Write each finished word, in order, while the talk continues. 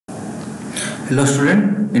Hello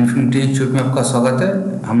student, infinity institute में आपका स्वागत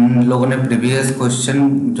है। हम लोगों ने प्रीवियस क्वेश्चन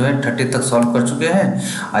जो है 30 तक सॉल्व कर चुके हैं।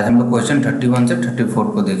 आज हम लोग क्वेश्चन 31 से 34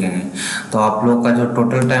 को देखेंगे। तो आप लोग का जो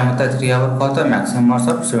टोटल टाइम होता है 3 आवर का होता है। मैक्सिमम मार्क्स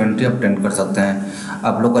आप 70 अटेंड कर सकते हैं।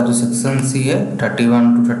 आप लोग का जो सेक्शन सी है 31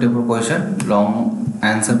 to 34 question long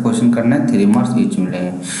answer question करने हैं, 3 मार्क्स ईच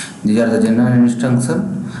मिलेंगे। These are the general instruction.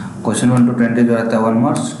 Question 1 to 20 जो रहता है 1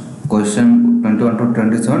 marks, question 21 to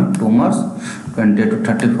 27 2 marks, 20 to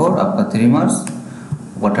 34 आपका 3 मार्क्स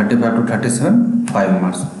और 35 to 37 5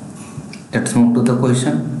 marks. Let's move to the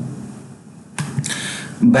question.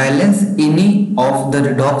 Balance any of the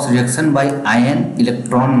redox reaction by ion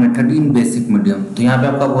electron method in basic medium. तो यहाँ पे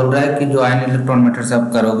आपका बोल रहा है कि जो आयन इलेक्ट्रॉन मेथड से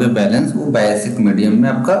आप करोगे बैलेंस, वो बेसिक मीडियम में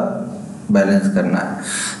आपका बैलेंस करना है।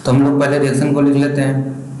 तो हम लोग पहले रिएक्शन को लिख लेते हैं।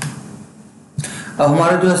 अब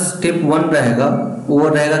हमारा जो स्टेप 1 रहेगा वो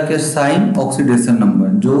रहेगा कि साइन ऑक्सीडेशन नंबर,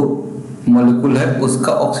 जो मॉलिक्यूल है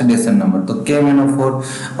उसका ऑक्सीडेशन नंबर। तो KMnO4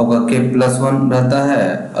 आपका K+1 रहता है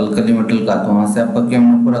अल्कली मेटल का, तो वहां से आपका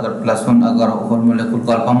KMnO4 अगर +1 अगर होल मॉलिक्यूल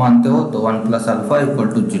को अल्फा मानते हो तो 1 + अल्फा =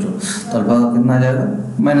 0। तो अल्फा का कितना आ जाएगा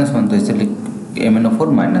 -1, तो इसे लिख MnO4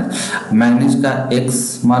 माइनस। मैग्नीज का X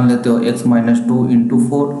मान लेते हो, X -2 ×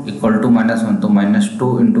 4 = -1, तो -2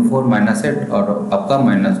 × 4 -8 और आपका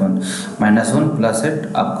 -1 +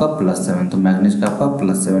 8 आपका +7, तो मैग्नीज का आपका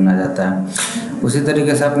 +7 आ जाता है। उसी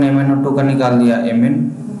तरीके से आपने MnO2 का निकाल दिया। Mn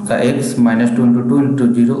का X -2 × 2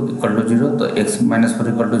 × 0 = 0, तो X -4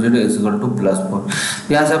 = 0, X = +4।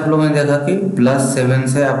 यहाँ से आप लोगों ने देखा कि +7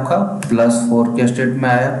 से आपका +4 के स्टेट में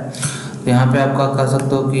आया। यहाँ पे आपका कह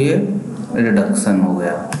सकते हो कि ये रिडक्शन हो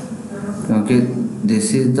गया, क्योंकि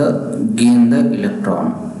this is the gain the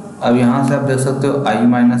electron. अब यहाँ से आप देख सकते हो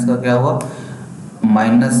I- का क्या हुआ,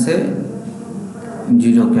 माइनस से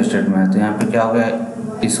 0 के स्टेट में है। तो यहाँ पे क्या हो गया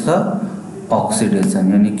इसका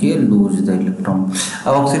ऑक्सीडेशन, यानी कि लूज द इलेक्ट्रॉन।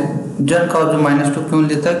 अब ऑक्सीजन का जो -2 क्यों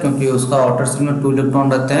लेता है, क्योंकि उसका आउटर शेल में 2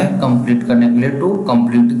 इलेक्ट्रॉन रहते हैं कंप्लीट करने के लिए, टू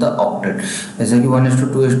कंप्लीट द ऑक्टेट। जैसे कि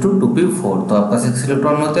 1:2:2 2p4, तो आपका 6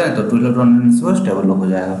 इलेक्ट्रॉन होते हैं, तो 2 इलेक्ट्रॉन स्टेबल हो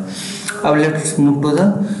जाएगा। अब let's move to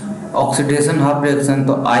the oxidation half reaction.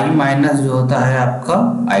 तो I- जो होता है आपका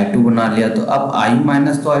I2 बना लिया। तो अब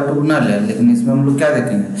I- तो I2 बना लिया, लेकिन इसमें हम लोग क्या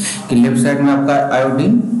देखेंगे कि लेफ्ट साइड में आपका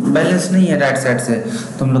आयोडीन बैलेंस नहीं है राइट साइड से,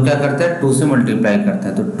 तो हम लोग क्या करते हैं 2 से मल्टीप्लाई करते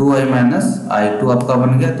हैं। तो 2I- I2 आपका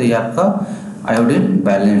बन गया, तो ये आपका आयोडीन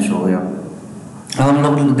बैलेंस हो गया। अब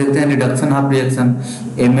हम लोग देखते हैं reduction half reaction,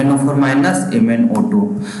 MnO4 - MnO2।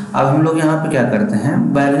 अब हम लोग यहाँ पे क्या करते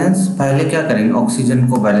हैं, बैलेंस पहले क्या करेंगे, ऑक्सीजन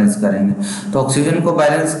को बैलेंस करेंगे। तो ऑक्सीजन को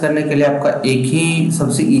बैलेंस करने के लिए आपका एक ही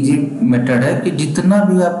सबसे इजी मेथड है कि जितना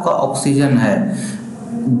भी आपका ऑक्सीजन है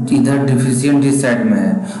इधर डिफिशिएंट जिस साइड में है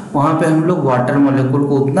वहाँ पे हम लोग वाटर मॉलिक्यूल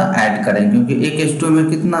को उतना ऐड करेंगे, क्योंकि एक H2 में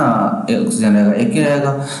कितना ऑक्सीजन रहेगा, एक ही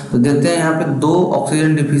रहेगा। तो देखते हैं यहाँ पे 2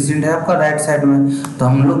 ऑक्सीजन डिफिशिएंट है आपका राइट साइड में, तो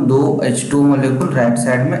हम लोग 2 H2 मॉलिक्यूल राइट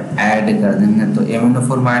साइड में ऐड कर देंगे। तो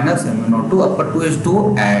MnO4 - MnO2 आपका 2H2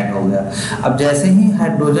 ऐड हो गया। अब जैसे ही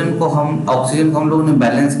हाइड्रोजन को हम ऑक्सीजन को हम लोगों ने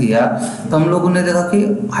बैलेंस किया, तो हम लोगों ने देखा कि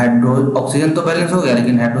ऑक्सीजन तो बैलेंस हो गया,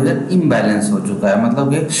 लेकिन हाइड्रोजन इम्बैलेंस हो चुका है।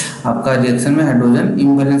 मतलब कि आपका रिएक्शन में हाइड्रोजन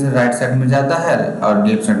इम्बैलेंस राइट साइड में जाता है और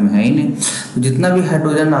लेफ्ट साइड में है ही नहीं। तो जितना भी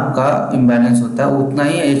हाइड्रोजन आपका इम्बैलेंस होता है उतना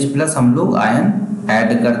ही H+ हम लोग आयन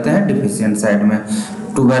ऐड करते हैं डिफिशिएंट साइड में।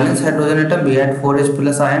 To balance hydrogen atom we add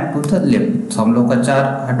 4H+ ion to the left. तो हम लोग का 4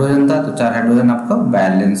 हाइड्रोजन था, तो 4 हाइड्रोजन आपका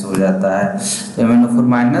बैलेंस हो जाता है। तो MnO4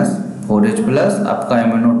 - 4H+ आपका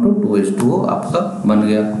MnO2 2H2O आपका बन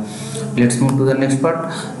गया। Let's move to the next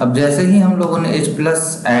part. अब जैसे ही हम लोगों ने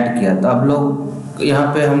H+ ऐड किया, तो अब लोग यहाँ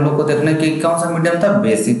पे हम लोग को देखना कि कौन सा मीडियम था,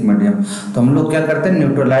 बेसिक मीडियम। तो हम लोग क्या करते हैं,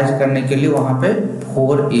 न्यूट्रलाइज करने के लिए वहाँ पे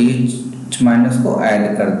 4H- को ऐड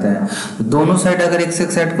करते हैं। तो दोनों साइड अगर एक से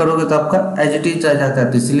एक साइड करोगे तो आपका एज इट इज आ जाता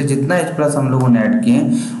है। तो इसलिए जितना H+ हम लोगों ने ऐड किए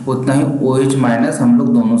उतना ही OH- हम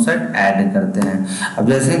लोग दोनों साइड ऐड करते हैं। अब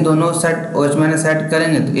जैसे ही दोनों साइड OH- ऐड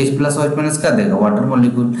करेंगे तो H+ OH- क्या देगा, वाटर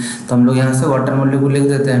मॉलिक्यूल। तो हम लोग यहाँ से वाटर मॉलिक्यूल लिख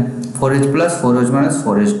देते हैं 4H+ 4OH-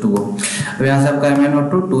 4H2O। अब यहाँ से आपका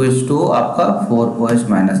MnO2 2H2O आपका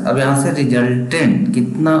 4OH-। अब यहाँ से रिजल्टेंट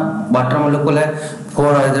कितना वाटर मॉलिक्यूल है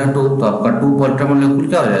 4 इधर 2, तो आपका 2 वाटर मॉलिक्यूल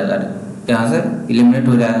क्या हो जाएगा, यहाँ से एलिमिनेट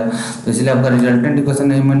हो जाएगा। तो इसलिए आपका रिजल्टेंट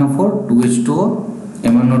इक्वेशन है MnO4 2H2O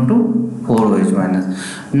MnO2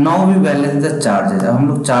 4OH-। Now we balance the charges. अब हम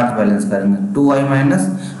लोग चार्ज बैलेंस करेंगे 2I-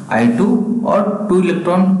 I2 और 2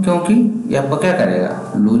 इलेक्ट्रॉन, क्योंकि ये आपका क्या करेगा,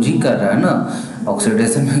 लूज ही कर रहा है ना।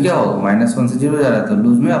 ऑक्सीडेशन में क्या होगा, -1 से 0 जा रहा है, तो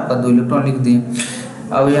लूज में आपका 2 इलेक्ट्रॉन लिख दिए।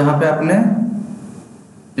 अब यहाँ पे आपने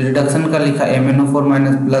रिडक्शन का लिखा MnO4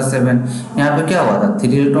 माइनस +7, यहाँ पे क्या हुआ था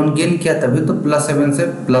 3 इलेक्ट्रॉन गेन किया तभी तो +7 से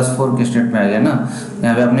 +4 के स्टेट में आ गया ना।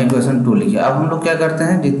 यहाँ पे आपने इक्वेशन 2 लिखी। अब हम लोग क्या करते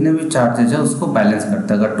हैं, जितने भी चार्जेज है उसको बैलेंस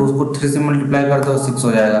करते हैं। अगर 2 को 3 से मल्टीप्लाई कर दो 6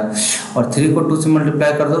 हो जाएगा, और 3 को 2 से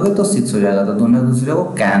मल्टीप्लाई कर दोगे तो 6 हो जाएगा। तो दोनों एक दूसरे को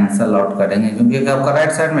कैंसल आउट करेंगे, क्योंकि एक आपका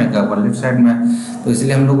राइट साइड में एक आपका लेफ्ट साइड में है, तो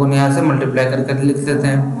इसलिए हम लोगों ने यहाँ से मल्टीप्लाई करके लिख देते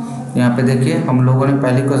हैं। यहाँ पे देखिए हम लोगों ने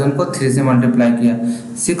पहले क्वेश्चन को 3 से मल्टीप्लाई किया,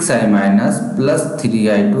 6i माइनस प्लस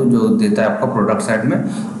 3i2 जो देता है आपका प्रोडक्ट साइड में,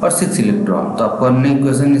 और 6 इलेक्ट्रॉन। तो आपको हमने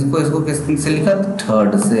इक्वेशन इसको किस से लिखा,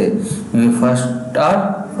 थर्ड से,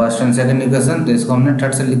 फर्स्ट एंड सेकंड इक्वेशन, तो इसको हमने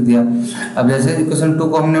थर्ड से लिख दिया। अब जैसे इक्वेशन 2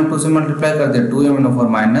 को हमने 2 से मल्टीप्लाई कर दिया, 2MnO4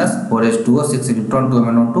 minus 4H2O 6 electron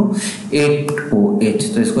 2MnO2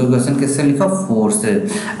 8OH, तो इसको इक्वेशन किससे लिखा, 4 से।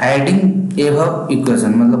 एडिंग एबव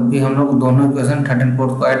इक्वेशन मतलब कि हम लोग दोनों इक्वेशन थर्ड एंड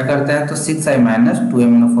फोर्थ को ऐड करते हैं, तो 6i minus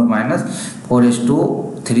 2MnO4 minus 4H2O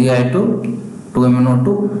 3i2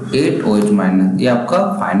 2MnO2 8OH minus, ये आपका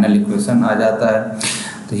फाइनल इक्वेशन आ जाता है।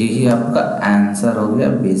 तो यही आपका आंसर हो गया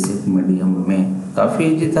बेसिक मीडियम में। काफ़ी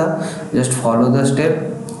इजी था, जस्ट फॉलो द स्टेप।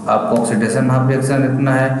 आपको ऑक्सीडेशन हाफ रिएक्शन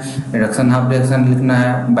लिखना है, रिडक्शन हाफ रिएक्शन लिखना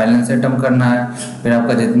है, बैलेंस एटम करना है, फिर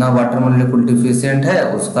आपका जितना वाटर मोलिक्यूल डिफिशिएंट है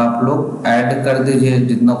उसका आप लोग ऐड कर दीजिए,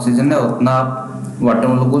 जितना ऑक्सीजन है उतना आप वाटर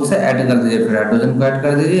मोलिक्यूल से ऐड कर दीजिए, फिर हाइड्रोजन को ऐड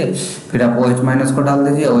कर दीजिए, फिर आप OH माइनस को डाल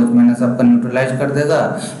दीजिए, OH माइनस आपका न्यूट्रलाइज कर देगा,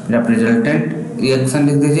 फिर आप रिजल्टेंट रिएक्शन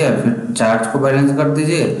लिख दीजिए, फिर चार्ज को बैलेंस कर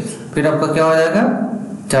दीजिए, फिर आपका क्या हो जाएगा,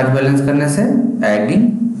 चार्ज बैलेंस करने से एडिंग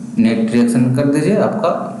नेट रिएक्शन कर दीजिए, आपका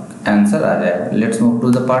आंसर आ जाएगा। Let's move to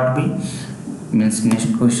the part B, means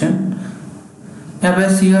next question. यहाँ पे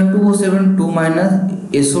Cr2O7 2 minus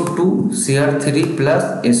SO2 Cr3 plus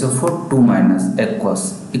SO4 2 minus aqueous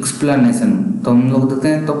explanation. तो हम लोग देखते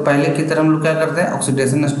हैं, तो पहले की तरह हम लोग क्या करते हैं,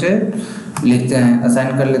 ऑक्सीडेशन स्टेट लिखते हैं,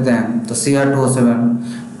 असाइन कर लेते हैं। तो Cr2O7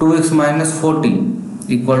 2x minus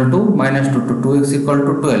 14 equal to -2 to 2x equal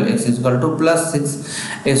to 12, x equal to +6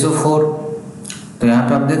 SO4। तो यहाँ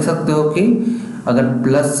पे आप देख सकते हो कि अगर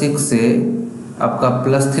 +6 से आपका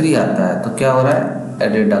 +3 आता है तो क्या हो रहा है,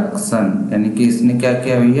 रिडक्शन, यानी कि इसने क्या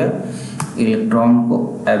किया भैया, इलेक्ट्रॉन को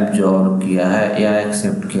एब्जॉर्ब किया है या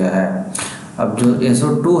एक्सेप्ट किया है। अब जो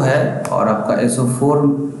SO2 है और आपका SO4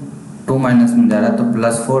 2 माइनस में जा रहा है, तो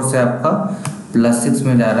 +4 से आपका +6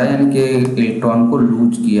 में जा रहा है, यानी कि इलेक्ट्रॉन को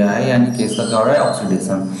लूज किया है, यानी कि इसका क्या हो रहा है,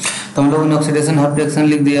 ऑक्सीडेशन। तो हम लोगों ने ऑक्सीडेशन हाफ रिएक्शन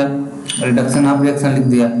लिख दिया, रिडक्शन हाफ रिएक्शन लिख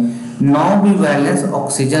दिया। Now we balance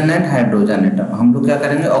oxygen and hydrogen atom. हम लोग क्या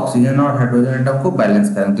करेंगे, ऑक्सीजन और हाइड्रोजन एटम को बैलेंस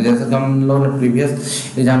करेंगे। तो जैसे कि हम लोगों ने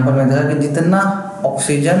प्रीवियस एग्जांपल में देखा कि जितना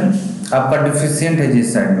ऑक्सीजन आपका डिफिशिएंट है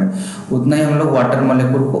जिस साइड में, उतना ही हम लोग वाटर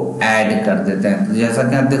मॉलिक्यूल को ऐड कर देते हैं। तो जैसा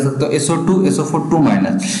कि आप देख सकते हो SO2 SO4 2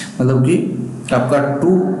 माइनस, मतलब कि आपका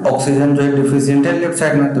 2 ऑक्सीजन जो है डिफिशिएंट है लेफ्ट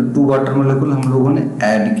साइड में, तो 2 वाटर मॉलिक्यूल हम लोगों ने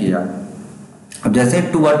ऐड किया। अब जैसे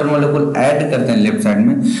 2 वाटर मॉलिक्यूल ऐड करते हैं लेफ्ट साइड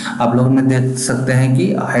में, आप लोग ने देख सकते हैं कि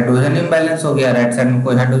हाइड्रोजन इम्बैलेंस हो गया, राइट साइड में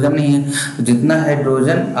कोई हाइड्रोजन नहीं है। तो जितना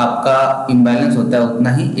हाइड्रोजन आपका इम्बैलेंस होता है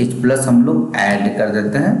उतना ही H+ हम लोग ऐड कर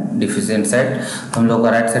देते हैं डिफिशिएंट साइड। तो हम लोग का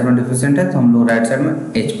राइट साइड में डिफिशिएंट है, तो हम लोग राइट साइड में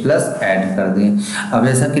H+ ऐड कर दिए। अब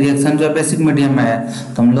ऐसा कि रिएक्शन जो है बेसिक मीडियम में है,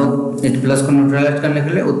 तो हम लोग H+ को न्यूट्रलाइज करने के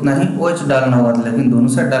लिए उतना ही OH डालना होगा, लेकिन दोनों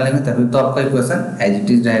साइड डालेंगे तभी तो आपका इक्वेशन एज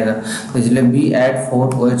इट इज रहेगा। तो इसलिए we add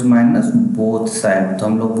 4OH minus both side. तो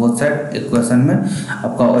हम लोग बोथ साइड इक्वेशन में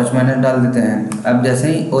आपका OH माइनस डाल देते हैं। अब जैसे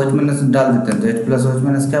ही OH माइनस डाल देते हैं तो H+ OH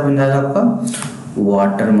माइनस क्या बन जाएगा, आपका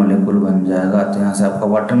वाटर मॉलिक्यूल बन जाएगा। तो यहाँ से आपका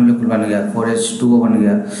वाटर मॉलिक्यूल बन गया, 4H2O बन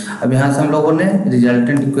गया। अब यहाँ से हम लोगों ने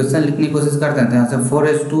रिजल्टेंट इक्वेशन लिखने की कोशिश करते हैं, तो यहाँ से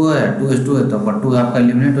 4H2O है, 2H2 है, तो आपका 2 आपका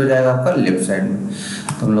एलिमिनेट हो जाएगा आपका लेफ्ट साइड में।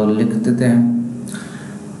 तो हम लोग लिख देते हैं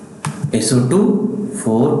SO2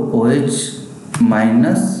 4OH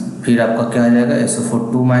माइनस, फिर आपका क्या आ जाएगा SO4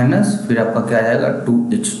 2 माइनस, फिर आपका क्या आ जाएगा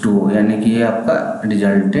 2H2O, यानी कि ये आपका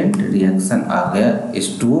रिजल्टेंट रिएक्शन आ गया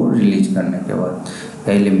H2O रिलीज करने के बाद,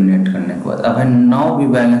 एलिमिनेट करने के बाद। अब है now we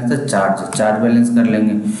balance the charge balance कर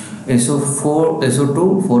लेंगे। SO2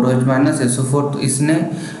 4OH माइनस SO4, तो इसने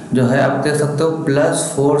जो है आप देख सकते हो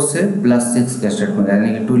 +4 से +6 के स्टेट में, यानी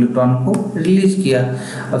कि 2 इलेक्ट्रॉन को रिलीज किया।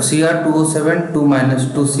 अब Cr2O7 2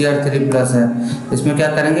 माइनस 2 Cr3 प्लस है, इसमें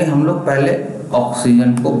क्या करेंगे हम लोग, पहले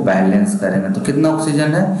ऑक्सीजन को बैलेंस करेंगे। तो कितना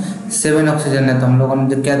ऑक्सीजन है, 7 ऑक्सीजन है, तो हम लोगों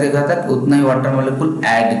ने क्या देखा था कि उतना ही वाटर मॉलिक्यूल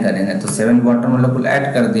ऐड करेंगे। तो 7 वाटर मॉलिक्यूल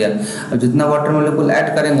ऐड कर दिया। अब जितना वाटर मॉलिक्यूल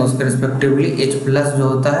ऐड करेंगे उसके रिस्पेक्टिवली H+ जो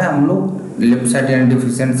होता है हम लोग लेफ्ट साइड यानी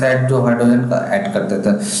डिफिशिएंट साइड जो हाइड्रोजन का ऐड कर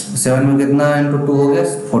देता है। 7 में कितना इंटू 2 हो गया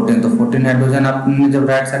 14, तो 14 हाइड्रोजन आपने जब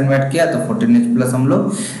राइट साइड में ऐड किया तो 14H प्लस हम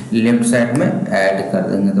लोग लेफ्ट साइड में ऐड कर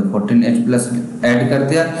देंगे। तो 14H प्लस ऐड कर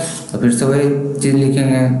दिया तो फिर से वही चीज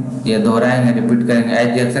लिखेंगे, ये दोहराएंगे, रिपीट करेंगे।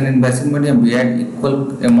 As reaction in basic medium we add equal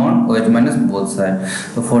amount OH minus both side.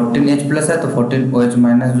 तो 14H प्लस है तो 14OH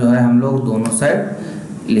माइनस जो है हम लोग दोनों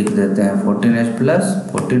साइड लिख देते हैं। 14H प्लस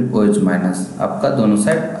 14OH माइनस आपका दोनों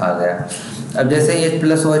साइड आ गया। अब जैसे H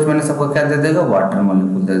प्लस OH माइनस आपका क्या दे देगा, वाटर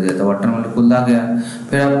मॉलिक्यूल दे दिया, तो वाटर मॉलिक्यूल आ गया।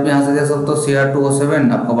 फिर आप यहाँ से देख सकते हो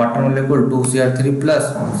Cr2O7 आपका water molecule 2Cr3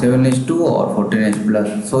 plus 7H2O और 14H प्लस,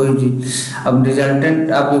 सो इजी। अब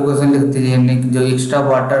रिजल्टेंट आप इक्वेशन लिख दीजिए, जो एक्स्ट्रा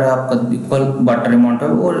वाटर है आपका इक्वल वाटर अमाउंट है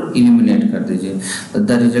वो एलिमिनेट कर दीजिए। तो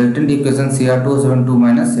the resultant equation Cr2O7 2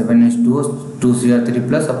 minus 7H2O 2Cr3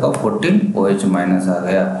 plus आपका 14OH माइनस आ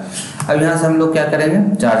गया। अब यहाँ से हम लोग क्या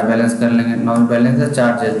करेंगे, चार्ज बैलेंस कर लेंगे। नॉन बैलेंस है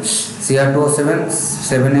चार्ज Cr2O7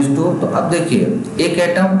 7H2O। तो अब देखिए एक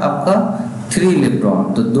एटम आपका 3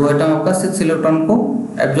 इलेक्ट्रॉन, तो 2 एटम आपका 6 इलेक्ट्रॉन को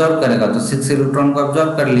एब्जॉर्ब करेगा, तो 6 इलेक्ट्रॉन को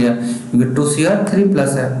एब्जॉर्ब कर लिया क्योंकि 2Cr3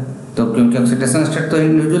 प्लस है। तो क्योंकि ऑक्सीडेशन स्टेट तो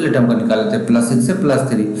इंडिविजुअल एटम का निकाले थे +6 से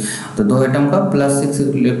 +3, तो 2 एटम का +6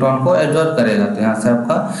 इलेक्ट्रॉन को एब्जॉर्ब करेगा। तो यहाँ से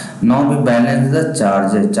आपका नाउ भी balance the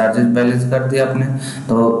charges, charges balance कर दिया आपने।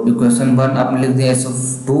 तो इक्वेशन 1 आपने लिख दिया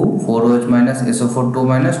SO2 4OH minus SO4 2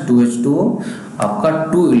 minus 2H2O आपका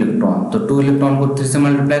 2 इलेक्ट्रॉन, तो 2 इलेक्ट्रॉन को 3 से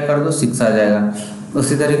मल्टीप्लाई कर दो 6 आ जाएगा।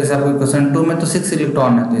 उसी तरीके से आपको इक्वेशन 2 में तो 6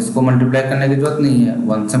 इलेक्ट्रॉन है, तो इसको मल्टीप्लाई करने की जरूरत नहीं है,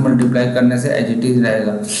 1 से मल्टीप्लाई करने से एज इट इज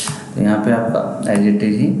रहेगा। तो यहाँ पे आपका एज इट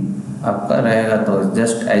इज ही आपका रहेगा, तो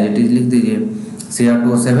जस्ट एज इट इज लिख दीजिए।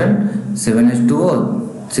 Cr2O7 7H2O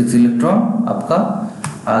 6 इलेक्ट्रॉन आपका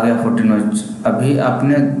आ गया 14OH। अभी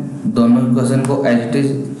आपने दोनों इक्वेशन को एज इट इज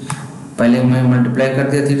पहले में मल्टीप्लाई कर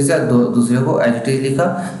दिया 3 से, दूसरे को एज इट इज लिखा।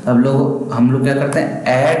 अब हम लोग क्या करते हैं,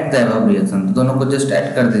 ऐड द अबव रिएक्शन, तो दोनों को जस्ट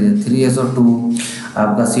ऐड कर दीजिए। 3SO2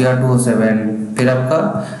 आपका Cr2O7, फिर आपका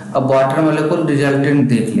अब वाटर मॉलिक्यूल रिजल्टेंट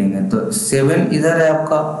देख लेंगे। तो 7 इधर है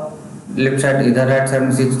आपका लेफ्ट साइड, इधर राइट साइड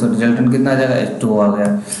में 6, तो रिजल्टेंट कितना आ जाएगा H2O आ गया।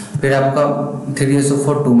 फिर आपका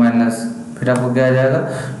 3SO4 2 माइनस, फिर आपको क्या आ जाएगा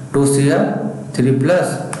 2Cr3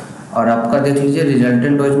 प्लस, और आपका देख लीजिए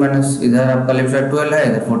रिजल्टेंट OH माइनस, इधर आपका लेफ्ट साइड 12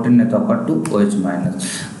 है, इधर 14 है, तो आपका 2OH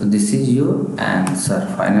माइनस। तो this is your answer,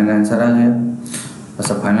 final answer आ गया।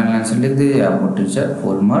 बस अब फाइनल आंसर लिख दीजिए, आपको टीचर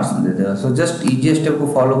 4 मार्क्स दे देगा। सो जस्ट इजी स्टेप को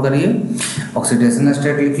फॉलो करिए। ऑक्सीडेशन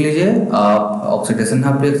स्टेट लिख लीजिए, आप ऑक्सीडेशन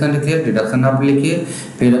हाफ रिएक्शन लिखिए, रिडक्शन हाफ लिखिए,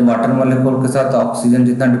 फिर वाटर मॉलिक्यूल के साथ ऑक्सीजन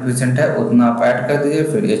जितना डिफिशिएंट है उतना आप ऐड कर दीजिए,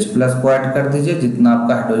 फिर H प्लस को ऐड कर दीजिए जितना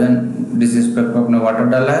आपका हाइड्रोजन जिस रिस्पेक्ट में आपने वाटर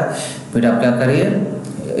डाला है। फिर आप क्या करिए,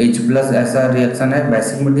 H प्लस ऐसा रिएक्शन है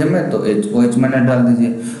बेसिक मीडियम में, तो OH माइनस डाल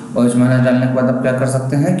दीजिए। OH माइनस डालने के बाद आप क्या कर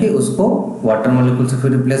सकते हैं कि उसको वाटर मॉलिक्यूल से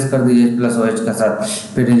फिर रिप्लेस कर दीजिए H प्लस OH के साथ,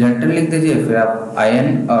 फिर रिजल्टेंट लिख दीजिए, फिर आप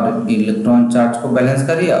आयन और इलेक्ट्रॉन चार्ज को बैलेंस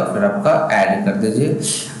करिए और फिर आपका ऐड कर दीजिए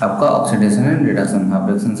आपका oxidation and reduction half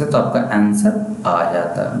reaction से, तो आपका आंसर आ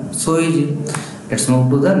जाता है। So easy. Let's move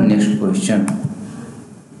to the next question.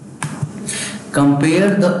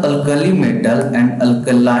 Compare the alkali metal and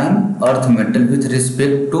alkaline earth metal with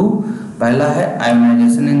respect to, पहला है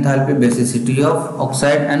ionisation enthalpy, basicity of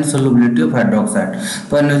oxide and solubility of hydroxide.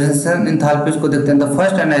 तो ionisation enthalpies को देखते हैं। The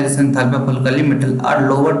first ionization enthalpy of alkali metal are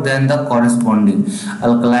lower than the corresponding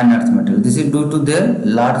alkaline earth metal, this is due to their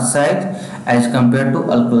large size as compare to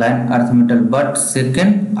alkaline earth metal, but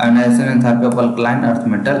second ionisation enthalpy of alkaline earth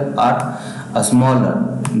metal are smaller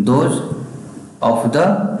those of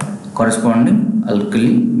the corresponding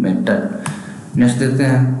alkali metal. Next देखते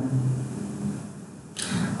हैं,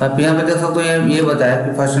 आप यहाँ पे देख सकते हो ये बताया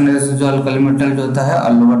कि फर्स्ट आयोनाइजेशन जो अल्कली मेटल जो होता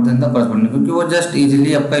है लोअर देन द कॉरेस्पॉन्डिंग, क्योंकि वो जस्ट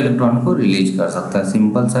इजीली आपका इलेक्ट्रॉन को रिलीज कर सकता है,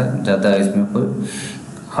 सिंपल सा, ज़्यादा इसमें कोई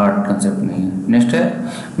हार्ड कंसेप्ट नहीं है। नेक्स्ट है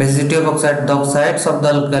basicity of oxide, the oxides of the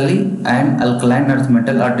alkali and alkaline earth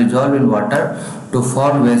metal are dissolved in water to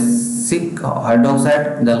form basic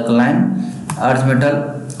hydroxide, the alkaline earth metal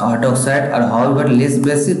hydroxide are however less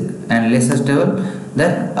basic and less stable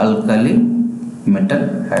than alkali metal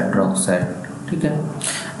hydroxide, ठीक है।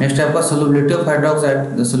 Next है आपका solubility of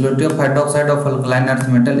hydroxide, the solubility of hydroxide of alkaline earth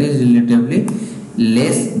metal is relatively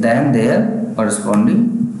less than their corresponding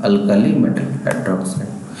alkali metal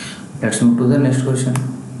hydroxide. Let's move to the next question.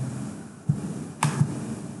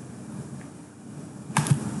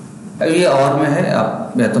 ये और में है,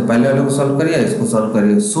 आप या तो पहले वाले को सॉल्व करिए, इसको सॉल्व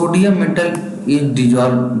करिए। Sodium metal is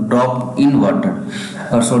dissolve drop in water,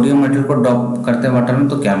 और सोडियम मेटल को ड्रॉप करते हैं वाटर में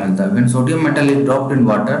तो क्या मिलता है, when sodium metal is dropped in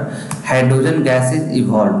water hydrogen gas is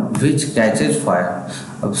evolve which catches fire.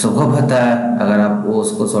 अब सबको पता है अगर आप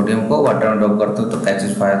उसको सोडियम को वाटर में ड्रॉप करते हो तो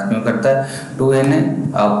कैचेज फायर क्यों करता है, 2Na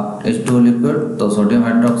आप H2O लिक्विड, तो सोडियम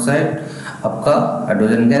हाइड्रोक्साइड आपका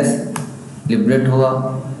हाइड्रोजन गैस लिबरेट हुआ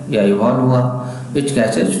या इवॉल्व हुआ विच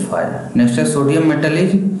कैचेज फायर। नेक्स्ट है sodium metal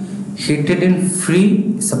is heated in free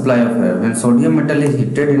supply of air. When sodium metal is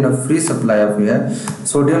heated in a free supply of air,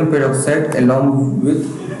 sodium peroxide along with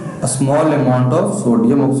a small amount of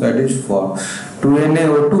sodium oxide is formed.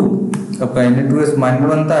 2NaO2 आपका Na2S minor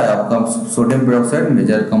बनता है, आपका sodium peroxide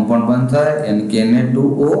major compound बनता है यानी कि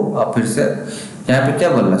Na2O। आप फिर से यहाँ पे क्या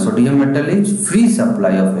बोल रहा है, sodium metal is free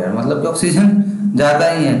supply of air, मतलब कि ऑक्सीजन ज़्यादा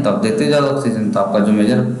ही है तो आप देते ज़्यादा ऑक्सीजन, तो आपका जो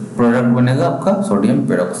मेजर प्रोडक्ट बनेगा आपका सोडियम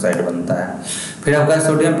पेरोक्साइड बनता है। फिर आपका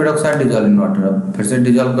sodium peroxide dissolve in water, अब फिर से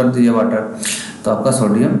डिजॉल्व कर दीजिए वाटर, तो आपका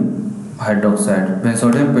sodium hydroxide. When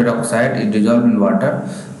sodium peroxide is dissolve in water,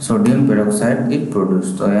 sodium peroxide is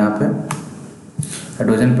produce, तो यहाँ पे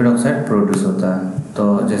हाइड्रोजन पेरोक्साइड प्रोड्यूस होता है।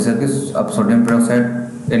 तो जैसे कि अब सोडियम पेरोक्साइड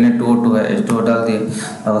Na2O2 है, H2O डाल दिए,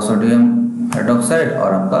 आपका सोडियम हाइड्रोक्साइड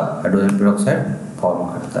और आपका हाइड्रोजन पेरोक्साइड फॉर्म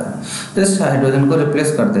करता है, जस्ट हाइड्रोजन को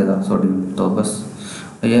रिप्लेस कर देगा सोडियम, तो बस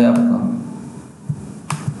ये आपका।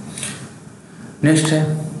 नेक्स्ट है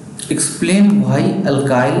explain why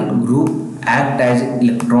alkyl group act as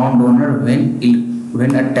electron donor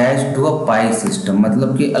when attached to a pi system,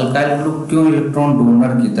 मतलब कि अल्काइल ग्रुप क्यों इलेक्ट्रॉन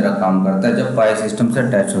डोनर की तरह काम करता है जब पाई सिस्टम से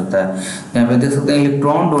अटैच होता है। यहाँ पे देख सकते हैं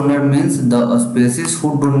electron donor means the species who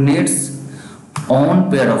donates on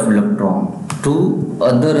pair of electron to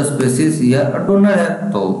other species या डोनर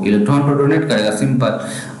है, तो इलेक्ट्रॉन को डोनेट करेगा, सिंपल।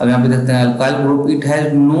 अब यहाँ पे देखते हैं alkyl group it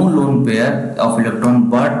has no lone pair of electron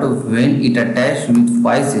but when it attach with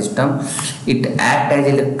pi system it act as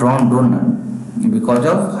electron donor because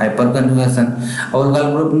of hyper conjugation. और अल्काइल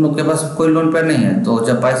ग्रुप के पास कोई लोन पेयर नहीं है, तो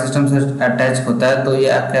जब पाई सिस्टम से अटैच होता है तो ये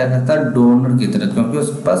क्या करता है, डोनर की तरह, क्योंकि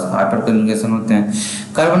उसके पास हाइपर कंजुगेशन होते हैं।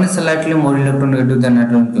 Carbon is slightly more electronegative than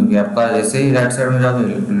hydrogen, क्योंकि आपका जैसे ही राइट साइड में जाकर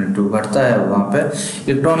इलेक्ट्रोनेगेटिव बढ़ता है वहाँ पे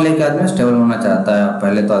इलेक्ट्रॉन लेके आदमी स्टेबल होना चाहता है,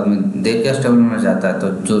 पहले तो आदमी देख के स्टेबल होना चाहता है, तो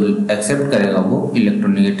जो एक्सेप्ट करेगा वो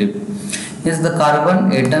electronegative. Hence the carbon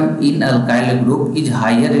atom in alkyl group is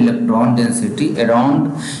higher electron density around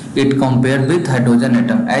it compared with hydrogen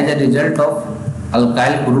atom. As a result of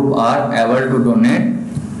alkyl group are able to donate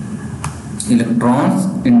electrons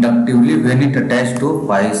inductively when it attached to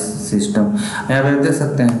pi system. यहाँ पे देख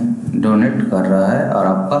सकते हैं donate कर रहा है और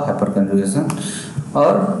आपका हाइपर कंजुगेशन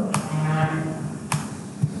और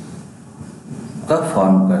का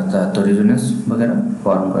फॉर्म करता है, तो रेजोनेंस वगैरह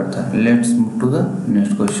फॉर्म करता है। Let's move to the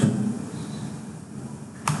next question.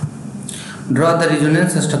 Draw the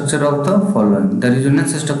resonance structure of the following. The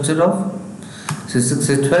resonance structure of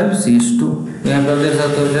C6H5CH2। यहाँ पे देख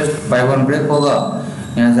सकते हो जस्ट पाई बॉन्ड ब्रेक होगा,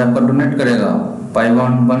 यहाँ से आपका डोनेट करेगा, पाई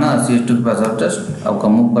बॉन्ड बना CH2 के पास, अब जस्ट आपका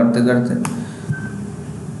मूव करते करते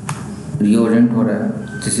रिओरिएंट हो रहा है।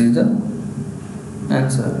 This is the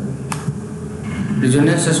answer.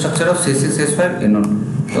 Resonance structure of C6H5NO2,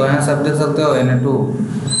 तो यहाँ से आप देख सकते हो Na2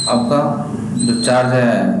 आपका जो चार्ज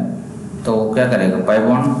है तो क्या करेगा, पाई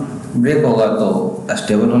बॉन्ड ब्रेक होगा, तो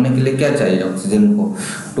स्टेबल होने के लिए क्या चाहिए, ऑक्सीजन को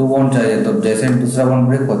 2 बॉन्ड चाहिए, तो जैसे दूसरा बॉन्ड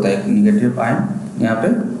ब्रेक होता है एक निगेटिव आयन यहाँ पे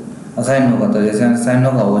असाइन होगा, तो जैसे असाइन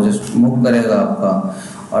होगा वो जस्ट मूव करेगा आपका,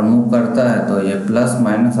 और मूव करता है तो ये प्लस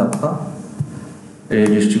माइनस आपका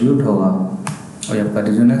रिडिस्ट्रीब्यूट होगा और ये आपका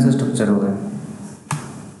रेजोनेंस स्ट्रक्चर हो गया।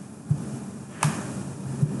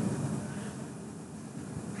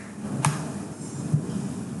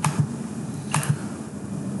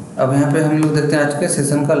 अब यहाँ पे हम लोग देखते हैं आज के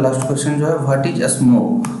सेशन का लास्ट क्वेश्चन जो है, what is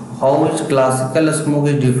smoke, how is classical smoke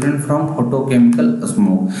is different from photochemical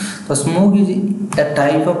smoke. तो smoke is a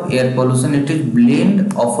type of air pollution, it is blend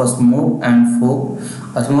of a smoke and fog.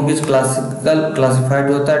 Smoke is classified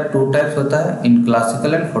होता है, 2 types होता है, in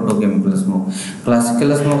classical and photochemical smoke. Classical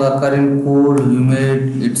smoke occur in cool, humid,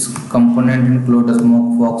 its component include smoke,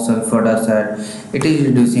 fog, sulfur dioxide, it is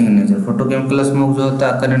reducing in nature. Photochemical smoke जो होता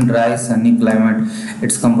है occur in dry, sunny climate,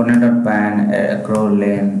 its component are pan,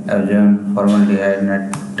 acrolein, ozone, formaldehyde,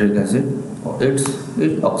 nitric acid,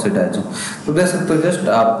 it's oxidising. तो देख सकते हो just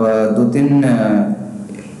आप 2-3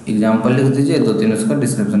 example लिख दीजिए, 2-3 उसका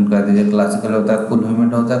डिस्क्रिप्शन कर दीजिए। क्लासिकल होता है कूल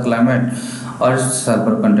ह्यूमिड होता है क्लाइमेट और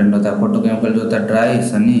सल्फर कंटेंट होता है। फोटोकेमिकल जो होता है ड्राई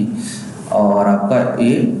सनी और आपका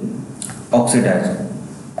ये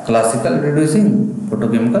oxidising. Classical reducing,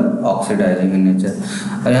 photochemical oxidising in nature.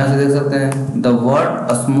 और यहाँ से देख सकते हैं the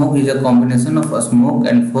word smoke is a combination of smoke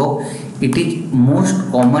and fog. It is most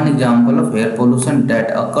common example of air pollution that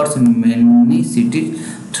occurs in many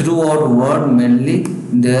cities throughout world. Mainly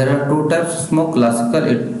there are 2 types of smoke. Classical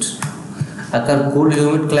it occur cool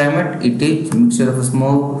humid climate. It is mixture of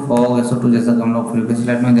smoke, fog, SO2 जैसा कि हम लोग previous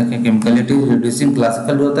slide में देखे। Chemical it is reducing,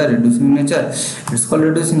 classical जो होता है reducing nature, it's called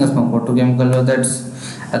reducing smoke. Photochemical जो होता है इट्स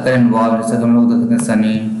occur in warm, जैसा कि हम लोग देखते हैं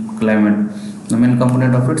sunny climate, The main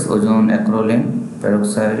component of its ozone, acrolein,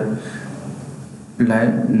 peroxide,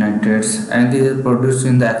 nitrates, and these are produced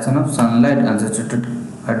in the action of sunlight. Unsaturated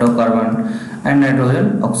hydrocarbon and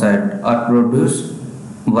nitrogen oxide are produced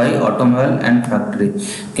by automobile and factory.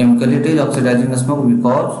 Chemically it is oxidizing smoke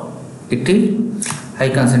because it is high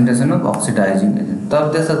concentration of oxidising agent. तो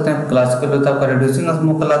आप देख सकते हैं classical होता है आपका reducing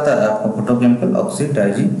smoke कहलाता है, आपका फोटोकेमिकल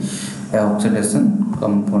ऑक्सीडाइजिंग या ऑक्सीडेशन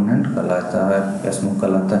कंपोनेंट कहलाता है या स्मोक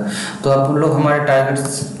कहलाता है। तो आप लोग हमारे टारगेट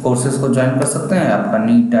कोर्सेज को ज्वाइन कर सकते हैं। आपका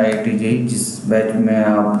नीट IIT JEE जिस बैच में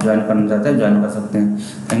आप ज्वाइन करना चाहते हैं ज्वाइन कर सकते हैं।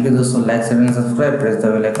 थैंक यू दोस्तों, like share and subscribe, press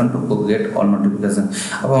the bell icon to get all notification.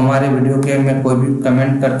 अब हमारे वीडियो के में कोई भी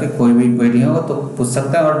कमेंट करके कोई भी क्वेरी होगा तो पूछ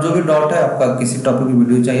सकते हैं, और जो भी डाउट है आपका किसी टॉपिक की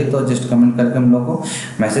वीडियो चाहिए तो जस्ट कमेंट करके हम लोग को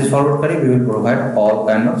मैसेज फॉरवर्ड करिए, we will provide all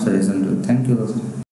kind of suggestion to you. Thank you दोस्तों।